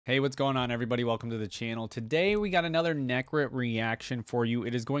Hey, what's going on, everybody? Welcome to the channel. Today, we got another NECRIT reaction for you.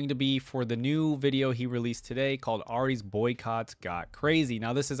 It is going to be for the new video he released today called Ahri's Boycotts Got Crazy.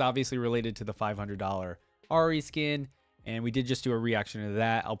 Now, this is obviously related to the $500 Ahri skin, and we did just do a reaction to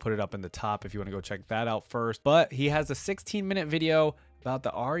that. I'll put it up in the top if you want to go check that out first. But he has a 16-minute video about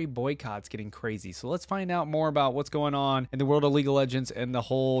the Ahri boycotts getting crazy. So let's find out more about what's going on in the world of League of Legends and the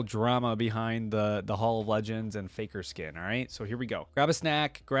whole drama behind the Hall of Legends and Faker skin. All right, so here we go. Grab a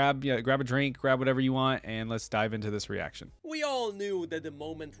snack, grab a drink, grab whatever you want, and let's dive into this reaction. We all knew that the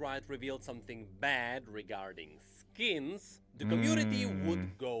moment Riot revealed something bad regarding skins, the community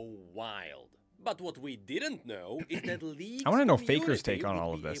would go wild. But what we didn't know is that League's I want to know Faker's take on would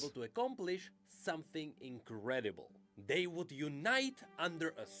all of be this. able to accomplish something incredible. They would unite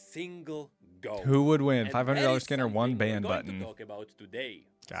under a single goal. Who would win? And $500 skin or one ban we're going button? to talk about today.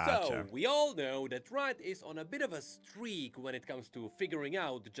 Gotcha. So we all know that Riot is on a bit of a streak when it comes to figuring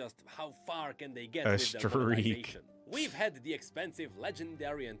out just how far can they get with their monetization. We've had the expensive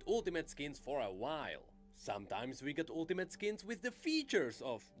legendary and ultimate skins for a while. Sometimes we get ultimate skins with the features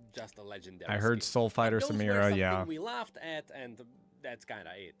of just a legendary I heard skin. Soul Fighter Those were Samira, something yeah. we laughed at, and that's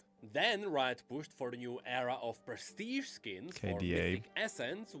kinda it. Then Riot pushed for the new era of prestige skins for KDA. Mythic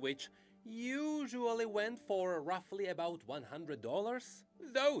Essence, which usually went for roughly about $100.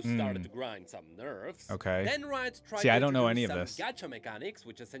 Those started to grind some nerves. Okay. Then Riot tried See, to I don't know introduce any of some this. gacha mechanics,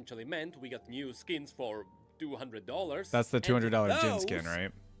 which essentially meant we got new skins for $200. That's the $200 Jin skin, those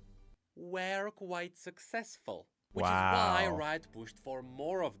right? were quite successful, which Wow. is why Riot pushed for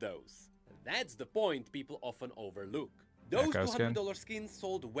more of those. That's the point people often overlook. Those Echo skin? $200 skins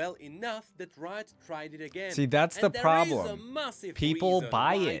sold well enough that Riot tried it again. See, that's And the there is problem. a massive People reason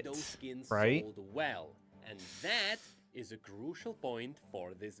buy why it, those skins right? sold well, and that is a crucial point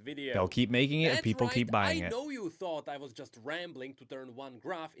for this video. They'll keep making it and That's people right, keep buying I it. know you thought I was just rambling to turn one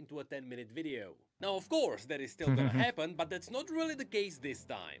graph into a 10-minute video. Now, of course, that is still gonna happen, but that's not really the case this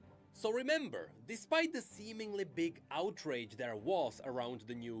time. So remember, despite the seemingly big outrage there was around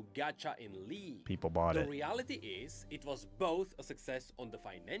the new gacha in League, People bought the it. reality is it was both a success on the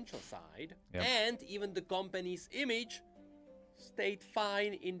financial side, Yep. and even the company's image stayed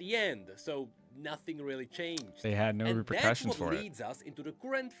fine in the end, so nothing really changed. They had no And repercussions that's what for it. leads us into the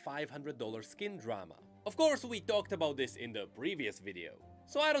current $500 skin drama. Of course, we talked about this in the previous video,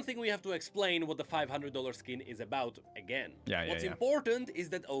 so I don't think we have to explain what the $500 skin is about again. Yeah, What's yeah. important is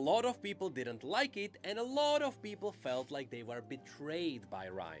that a lot of people didn't like it, and a lot of people felt like they were betrayed by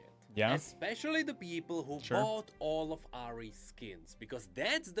Riot. Yeah? Especially the people who Sure. bought all of Ahri's skins, because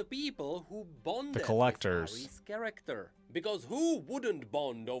that's the people who bonded collectors. with Ahri's character. Because who wouldn't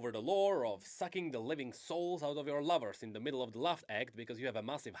bond over the lore of sucking the living souls out of your lovers in the middle of the love act because you have a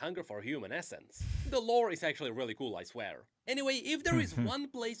massive hunger for human essence? The lore is actually really cool, I swear. Anyway, if there is one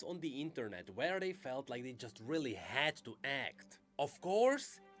place on the internet where they felt like they just really had to act, of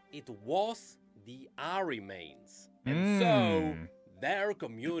course, it was the Ahri mains. And so, their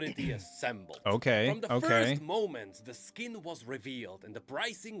community assembled. Okay, From the okay. first moment the skin was revealed and the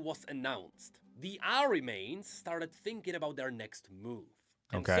pricing was announced, the Ahri mains started thinking about their next move.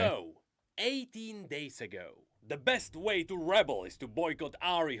 And Okay. so, 18 days ago, the best way to rebel is to boycott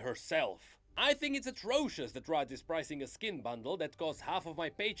Ahri herself. I think it's atrocious that Riot is pricing a skin bundle that costs half of my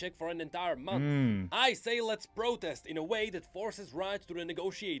paycheck for an entire month. I say let's protest in a way that forces Riot to the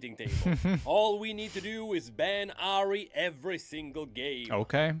negotiating table. All we need to do is ban Ahri every single game.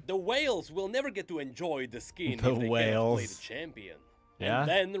 Okay. The whales will never get to enjoy the skin The if they cannot play whales. the champion. Yeah. And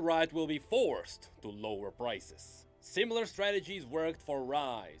then Riot will be forced to lower prices. Similar strategies worked for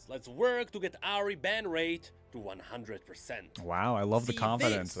Rise. Let's work to get Ahri ban rate to 100%. Wow, I love the See,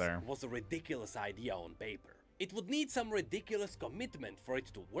 confidence this there. was a ridiculous idea on paper. It would need some ridiculous commitment for it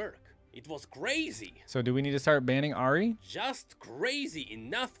to work. It was crazy. So do we need to start banning Ahri? Just crazy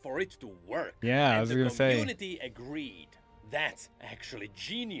enough for it to work. Yeah, I and was the gonna say. community agreed. That's actually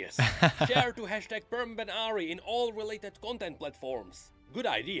genius. Share to hashtag #PermabanAhri in all related content platforms. Good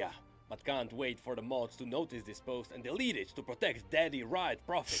idea. But can't wait for the mods to notice this post and delete it to protect Daddy Riot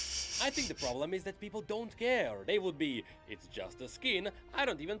profits. I think the problem is that people don't care. They would be, it's just a skin, I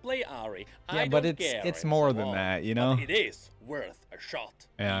don't even play Ahri, Yeah, I but don't it's- care, it's and more so than on. that, you But know? it is worth a shot.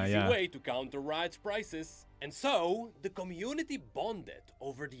 Yeah, Easy yeah. way to counter Riot's prices. And so, the community bonded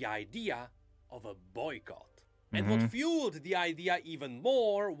over the idea of a boycott. And what fueled the idea even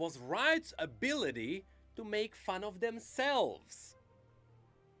more was Riot's ability to make fun of themselves.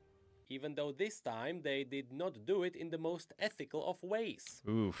 Even though this time they did not do it in the most ethical of ways.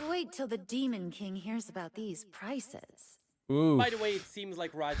 Oof. Wait till the Demon King hears about these prices. Oof. By the way, it seems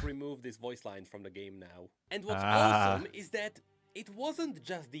like Riot removed these voice lines from the game now. And what's Ah. awesome is that it wasn't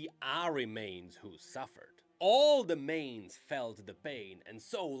just the Ahri mains who suffered. All the mains felt the pain, and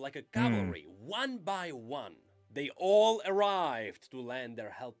so, like a cavalry, one by one, they all arrived to lend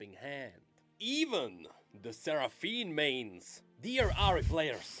their helping hand. Even the Seraphine mains. Dear Ahri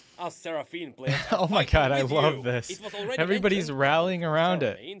players, us Seraphine players. Oh my god, I love you. this. It was already Everybody's entered rallying around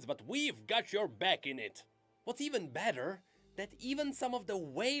it. mains, but we've got your back in it. What's even better, that even some of the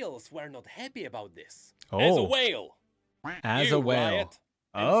whales were not happy about this. As a whale. As You a whale. riot.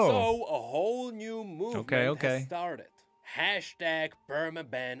 And so a whole new movement has started. Hashtag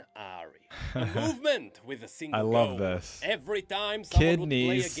permaban Ahri. A movement with a single I love goal. this. Every time someone would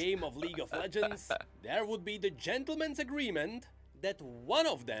play a Kidneys. game of League of Legends, there would be the gentleman's agreement that one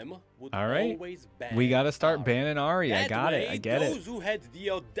of them would always ban We gotta start Ahri. banning Ahri. I got it. I get it. Those who had the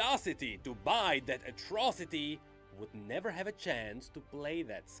audacity to buy that atrocity would never have a chance to play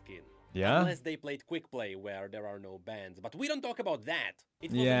that skin. Yeah. Unless they played quick play where there are no bans. But we don't talk about that.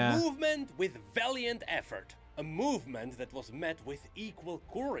 It was a movement with valiant effort. A movement that was met with equal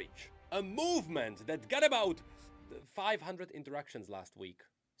courage. A movement that got about 500 interactions last week.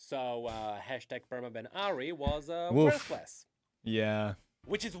 So hashtag permaban Ahri was world class. Yeah.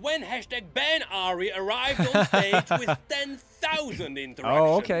 Which is when hashtag ban Ahri arrived on stage with 10,000 interactions.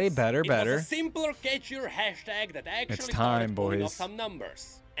 Oh, okay. Better. It was a simpler, catchier hashtag that actually started pulling off some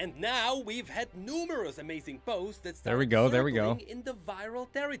numbers. And now we've had numerous amazing posts that started circling in the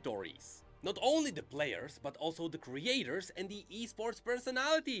viral territories. Not only the players, but also the creators and the esports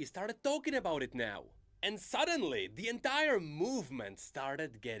personalities started talking about it now. And suddenly, the entire movement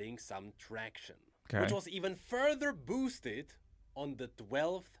started getting some traction. Which was even further boosted on the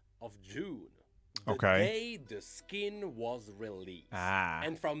 12th of June. The day the skin was released.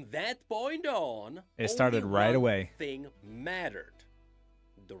 And from that point on, it started right away. Thing mattered.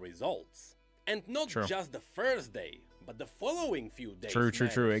 The results. And not just the first day, but the following few days.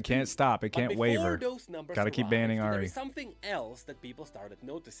 True. It can't stop. It can't waver. Gotta keep banning Ahri. There is something else that people started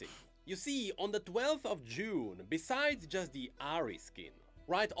noticing. You see, on the 12th of June, besides just the Ahri skin,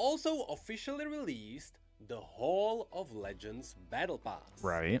 Riot also officially released the Hall of Legends Battle Pass.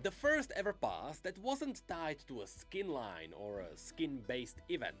 Right. The first ever pass that wasn't tied to a skin line or a skin-based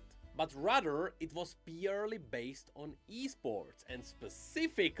event. But rather, it was purely based on esports, and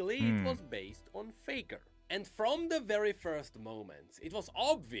specifically, it was based on Faker. And from the very first moments, it was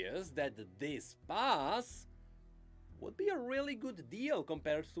obvious that this pass would be a really good deal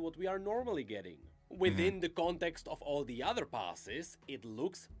compared to what we are normally getting. Within the context of all the other passes, it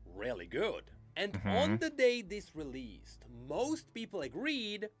looks really good. And on the day this released, most people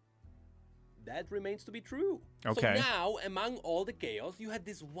agreed that remains to be true. So now, among all the chaos, you had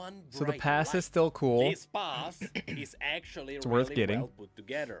this one bright So the pass is still cool. This pass is actually worth getting. well put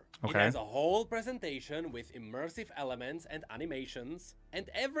together. It has a whole presentation with immersive elements and animations, and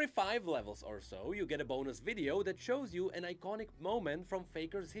every 5 levels or so, you get a bonus video that shows you an iconic moment from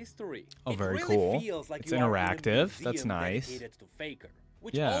Faker's history. Oh, very really cool. Feels like It's you are in a interactive. That's museum nice. dedicated to Faker.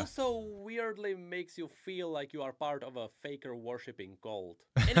 Which also weirdly makes you feel like you are part of a Faker worshipping cult.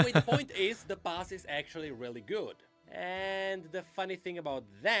 Anyway, the point is, the pass is actually really good. And the funny thing about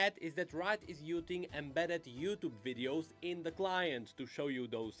that is that Riot is using embedded YouTube videos in the client to show you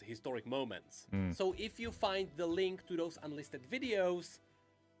those historic moments. So if you find the link to those unlisted videos,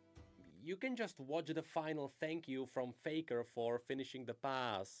 you can just watch the final thank you from Faker for finishing the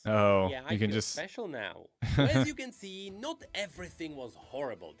pass. Oh, yeah, I you can feel just special now. So as you can see, not everything was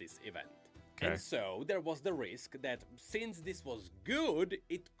horrible this event. And so there was the risk that since this was good,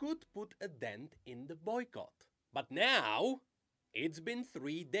 it could put a dent in the boycott. But now, it's been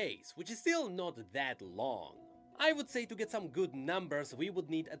 3 days, which is still not that long. I would say to get some good numbers, we would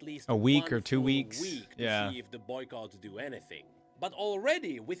need at least a week 1 or 2 full weeks. week to see if the boycotts do anything. But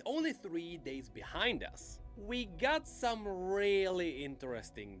already, with only 3 days behind us, we got some really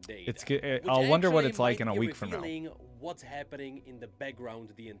interesting data. It's good. I'll wonder what it's like in a week from now. What's happening in the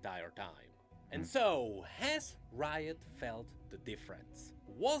background the entire time. And so, has Riot felt the difference?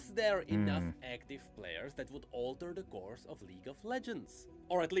 Was there enough active players that would alter the course of League of Legends?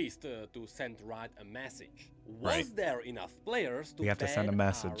 Or at least to send Riot a message? Was there enough players to send a ban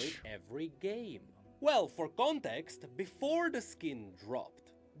message Ahri every game? Well, for context, before the skin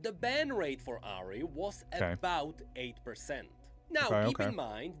dropped, the ban rate for Ahri was about 8%. Now, keep in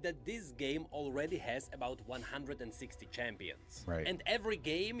mind that this game already has about 160 champions. And every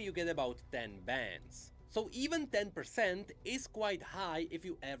game you get about 10 bans. So even 10% is quite high if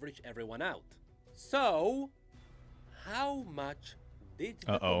you average everyone out. So, how much did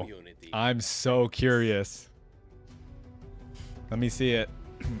the community... I'm so curious. Let me see it.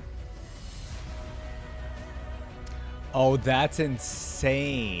 Oh, that's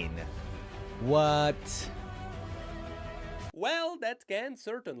insane. What? Well, that can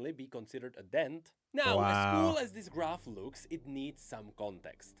certainly be considered a dent. Now, Wow. as cool as this graph looks, it needs some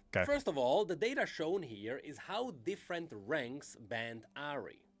context. Okay. First of all, the data shown here is how different ranks banned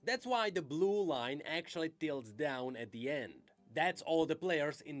Ahri. That's why the blue line actually tilts down at the end. That's all the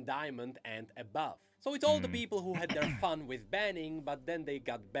players in Diamond and above. So it's all the people who had their fun with banning, but then they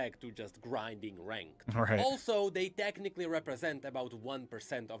got back to just grinding ranked. Right. Also, they technically represent about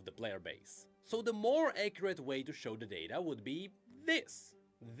 1% of the player base. So the more accurate way to show the data would be this.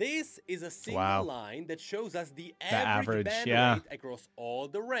 This is a single line that shows us the average ban rate across all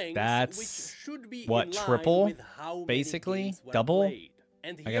the ranks, That's which should be what, in line triple? with how Basically? many games were Double? played.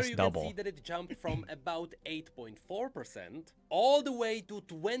 And I here guess you double. can see that it jumped from about 8.4% all the way to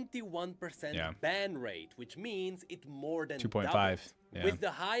 21% ban rate, which means it more than 2.5. doubled. Yeah. With the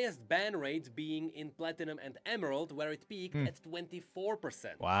highest ban rates being in Platinum and Emerald, where it peaked at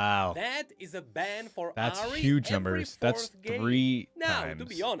 24%. Wow. That is a ban for That's Ahri huge every numbers. That's fourth game. 3 Now, times. to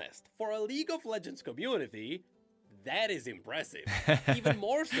be honest, for a League of Legends community, that is impressive. Even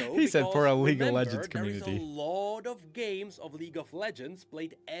more so He said for a because League of remember, Legends community. there is a lot of games of League of Legends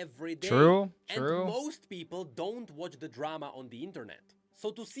played every day. True, and true. most people don't watch the drama on the internet. So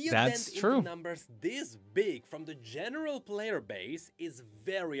to see a That's dent true. in the numbers this big from the general player base is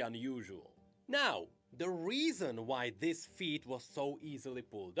very unusual. Now, the reason why this feat was so easily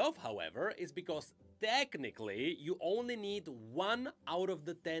pulled off, however, is because technically you only need 1 out of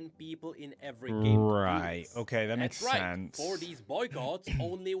the 10 people in every game to do Right. this. Okay, that makes That's right. sense. For these boycotts,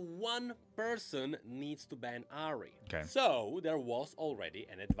 only 1 person needs to ban Ahri. Okay. So there was already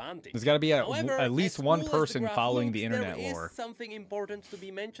an advantage. There's got to be However, at least as one cool as the person graph following the looks, internet there lore. is something important to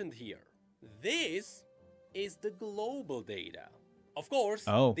be mentioned here. This is the global data. Of course,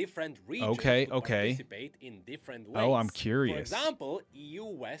 different regions could participate in different ways. Oh, I'm curious. For example, EU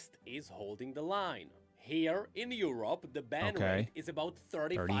West is holding the line. Here in Europe, the ban rate is about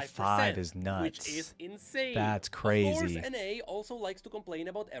 35%. 35 is nuts. Which is insane. That's crazy. Of course, NA also likes to complain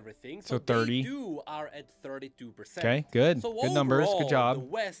about everything, So so 30? they too are at 32%. Okay, good. So Good numbers. Good overall, job. The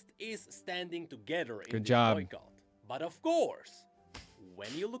West is standing together in Good this job. boycott. But of course, when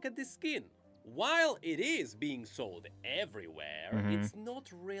you look at this skin, while it is being sold everywhere, it's not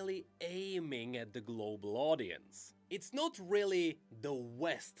really aiming at the global audience. It's not really the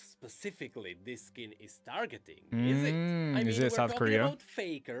West specifically this skin is targeting, is it? I mean, is it we're South talking Korea? about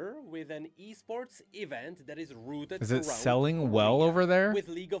Faker with an esports event that is rooted Is it around selling well Korea, over there? with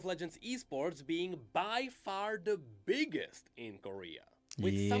League of Legends esports being by far the biggest in Korea,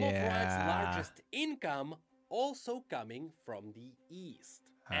 with some of Riot's largest income also coming from the East.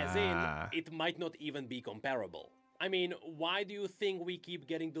 As in, it might not even be comparable. I mean, why do you think we keep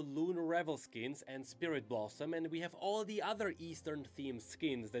getting the Lunar Revel skins and Spirit Blossom and we have all the other Eastern themed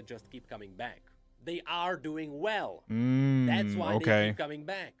skins that just keep coming back? They are doing well. That's why they keep coming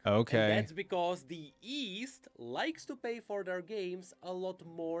back. And that's because the East likes to pay for their games a lot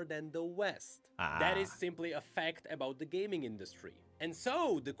more than the West. That is simply a fact about the gaming industry. And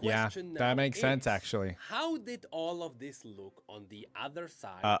so the question now that makes sense, is, actually. how did all of this look on the other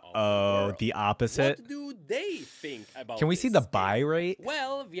side of the world? The opposite. What do they think about Can we see this the skin? buy rate?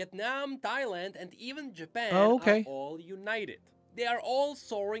 Well, Vietnam, Thailand, and even Japan Oh, are all united. They are all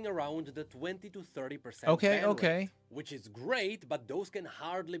soaring around the 20 to 30% ban rate, which is great, but those can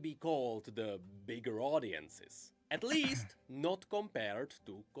hardly be called the bigger audiences. At least not compared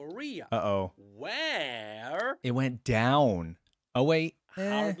to Korea. Where It went down. Oh, wait.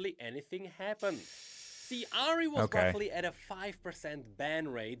 hardly anything happened. See, Ahri was roughly at a 5% ban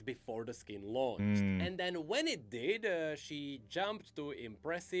rate before the skin launched. And then when it did, she jumped to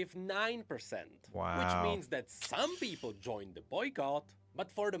impressive 9%. Which means that some people joined the boycott, but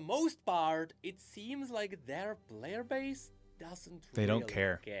for the most part, it seems like their player base doesn't They really don't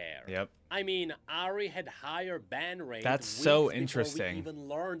care. Yep. I mean, Ahri had higher ban rate. That's weeks so before interesting. We even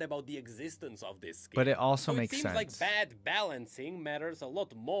learned about the existence of this skin. But it also So makes it seems like sense. bad balancing matters a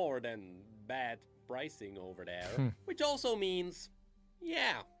lot more than bad pricing over there. Which also means,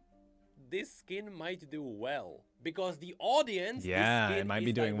 yeah, this skin might do well. Because the audience this Yeah, skin it might is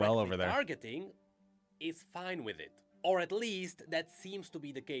be doing well directly over there. targeting is fine with it. Or at least that seems to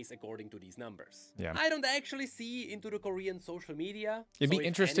be the case according to these numbers. Yeah. I don't actually see into the Korean social media. It'd so be if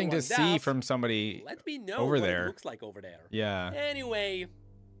interesting to anyone see does, from somebody let me know over what there. it looks like over there. Yeah. Anyway,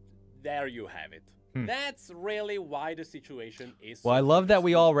 there you have it. That's really why the situation is Well, so I love that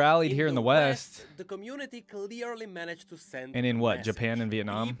we peaceful. all rallied here in the West. The community clearly managed to send And in a what, message. Japan and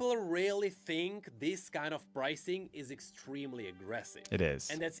Vietnam? People really think this kind of pricing is extremely aggressive. It is.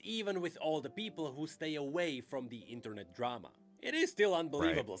 And that's even with all the people who stay away from the internet drama. It is still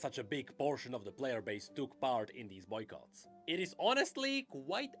unbelievable such a big portion of the player base took part in these boycotts. It is honestly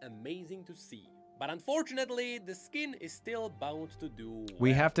quite amazing to see. But unfortunately, the skin is still bound to do well.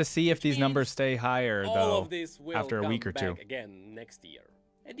 We have to see if which these numbers means stay higher, all though, of this will after a week come or two. back again next year.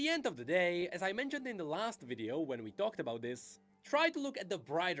 At the end of the day, as I mentioned in the last video when we talked about this, try to look at the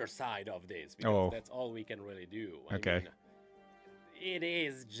brighter side of this, because that's all we can really do. I mean, it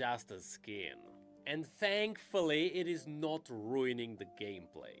is just a skin. And thankfully, it is not ruining the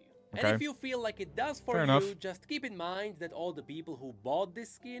gameplay. And if you feel like it does for you, just keep in mind that all the people who bought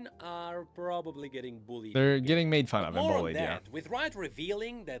this skin are probably getting bullied. They're getting made fun of and bullied, yeah. With Riot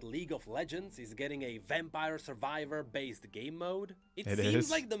revealing that League of Legends is getting a Vampire Survivor-based game mode, it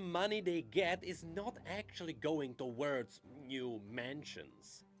seems like the money they get is not actually going towards new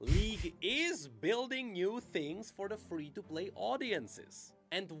mansions. League is building new things for the free-to-play audiences.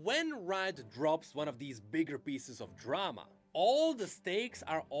 And when Riot drops one of these bigger pieces of drama, all the stakes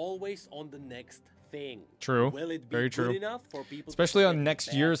are always on the next thing. True. Will it be Very good true. enough for people especially to on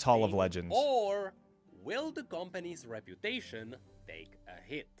next year's Hall of Legends? Or will the company's reputation take a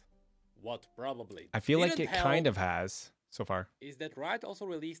hit? What probably I feel like didn't it kind of has so far. Is that Riot also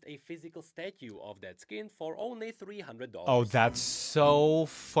released a physical statue of that skin for only $300. Oh, that's so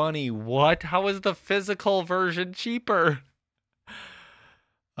funny. What? How is the physical version cheaper?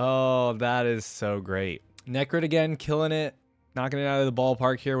 Oh, that is so great. NECRIT again, killing it. Knocking it out of the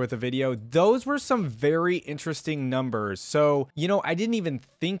ballpark here with the video. Those were some very interesting numbers. So, you know, I didn't even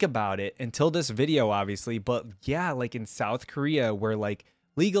think about it until this video, obviously. But yeah, like in South Korea, where like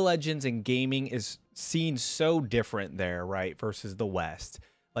League of Legends and gaming is seen so different there, right? Versus the West.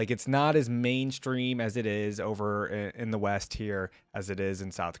 Like it's not as mainstream as it is over in the West here as it is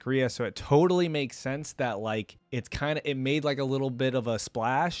in South Korea. So it totally makes sense that like it's it made like a little bit of a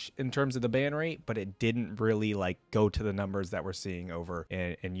splash in terms of the ban rate, but it didn't really like go to the numbers that we're seeing over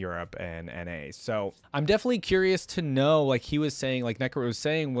in Europe and NA. So I'm definitely curious to know, like he was saying, like NECRIT was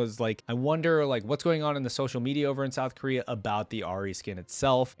saying, was like, I wonder like what's going on in the social media over in South Korea about the Ahri skin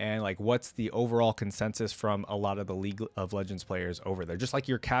itself, and like what's the overall consensus from a lot of the League of Legends players over there. Just like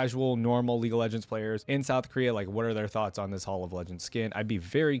your casual, normal League of Legends players in South Korea, like what are their thoughts on this Hall of Legends skin? I'd be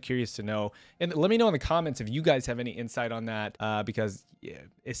very curious to know. And let me know in the comments if you guys have any insight on that, because yeah,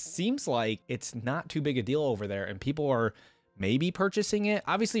 it seems like it's not too big a deal over there and people are maybe purchasing it.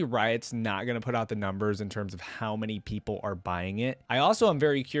 Obviously, Riot's not going to put out the numbers in terms of how many people are buying it. I also am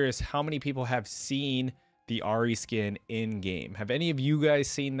very curious how many people have seen the Ahri skin in game. Have any of you guys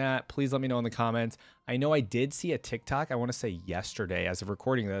seen that? Please let me know in the comments. I know I did see a TikTok, I want to say yesterday as of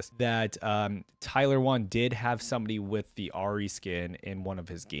recording this, that Tyler1 did have somebody with the Ahri skin in one of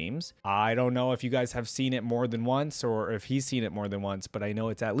his games. I don't know if you guys have seen it more than once or if he's seen it more than once, but I know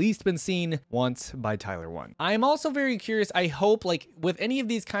it's at least been seen once by Tyler1. I'm also very curious. I hope like with any of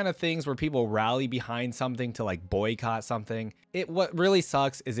these kind of things where people rally behind something to like boycott something, what really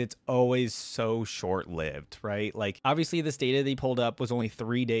sucks is it's always so short-lived, right? Like obviously this data they pulled up was only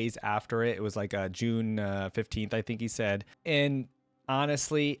 3 days after it. It was like June 15th, I think he said. And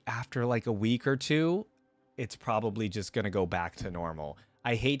honestly, after like a week or two, it's probably just going to go back to normal.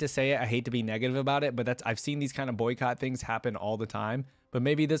 I hate to say it. I hate to be negative about it, but I've seen these kind of boycott things happen all the time. But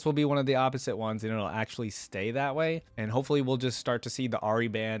maybe this will be one of the opposite ones and it'll actually stay that way. And hopefully we'll just start to see the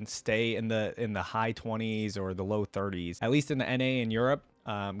Ahri ban stay in the high 20s or the low 30s, at least in the NA and Europe.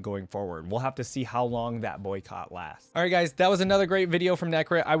 Going forward, we'll have to see how long that boycott lasts. All right, guys, that was another great video from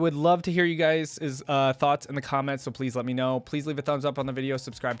NECRIT. I would love to hear you guys' thoughts in the comments, so please let me know. Please leave a thumbs up on the video,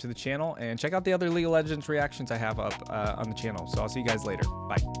 subscribe to the channel, and check out the other League of Legends reactions I have up on the channel. So I'll see you guys later.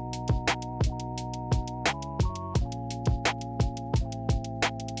 Bye.